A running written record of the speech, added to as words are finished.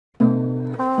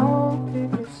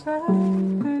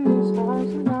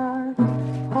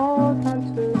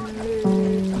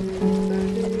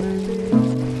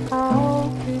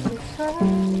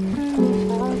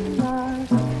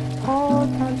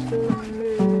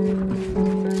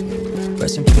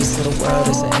Rest in peace to the world,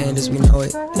 it's the end as we know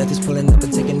it. Death is pulling up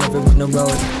and taking everyone to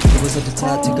road. It was at the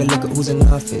top, take a look at who's in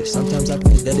office. Sometimes I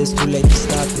think that it's too late to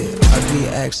stop it. R.I.P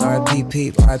X, R.I.P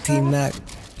Peep, R.I.P Mac.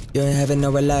 You're in heaven,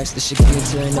 no relax, this shit got me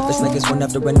tearing up, it's like it's one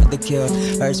after another kill.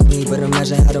 Hurts me, but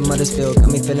imagine how the mothers feel.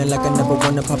 Got me feeling like I never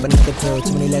wanna pop another pill.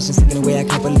 Too many legends taken away, I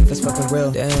can't believe it's fucking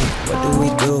real. Damn, what do we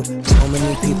do? So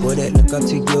many people that look up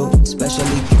to you,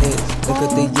 especially kids, look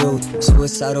at the youth.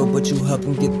 Suicidal, but you help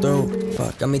them get through.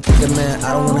 Fuck, got me thinking, man,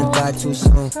 I don't wanna die too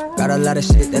soon. Got a lot of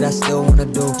shit that I still wanna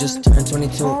do. Just turned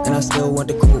 22, and I still want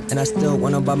the coupe. And I still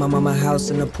wanna buy my mama house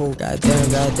in the pool.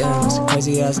 Goddamn, it's a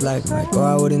crazy ass life. Might go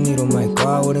out with a needle, might go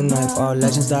out with a knife. All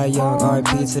legends die young,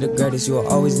 R.I.P to the greatest. You will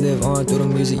always live on through the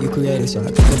music you created. So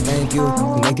I gotta thank you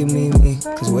for making me me.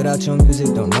 Cause without your music,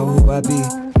 don't know who I be.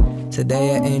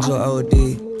 Today an angel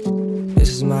OD. This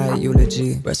is my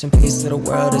eulogy. Rest in peace to the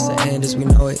world, it's the end as we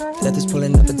know it. Death is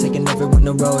pulling up and taking everyone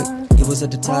to road. He was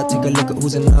at the top, take a look at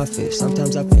who's in office.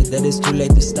 Sometimes I think that it's too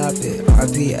late to stop it.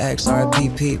 R.I.P X, R.I.P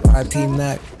Peep, R.I.P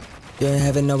Mac. You're in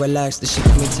heaven, no relax, this shit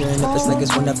got me tearing up, it's like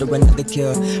it's one after another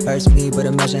kill. Hurts me, but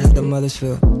imagine how the mothers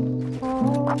feel.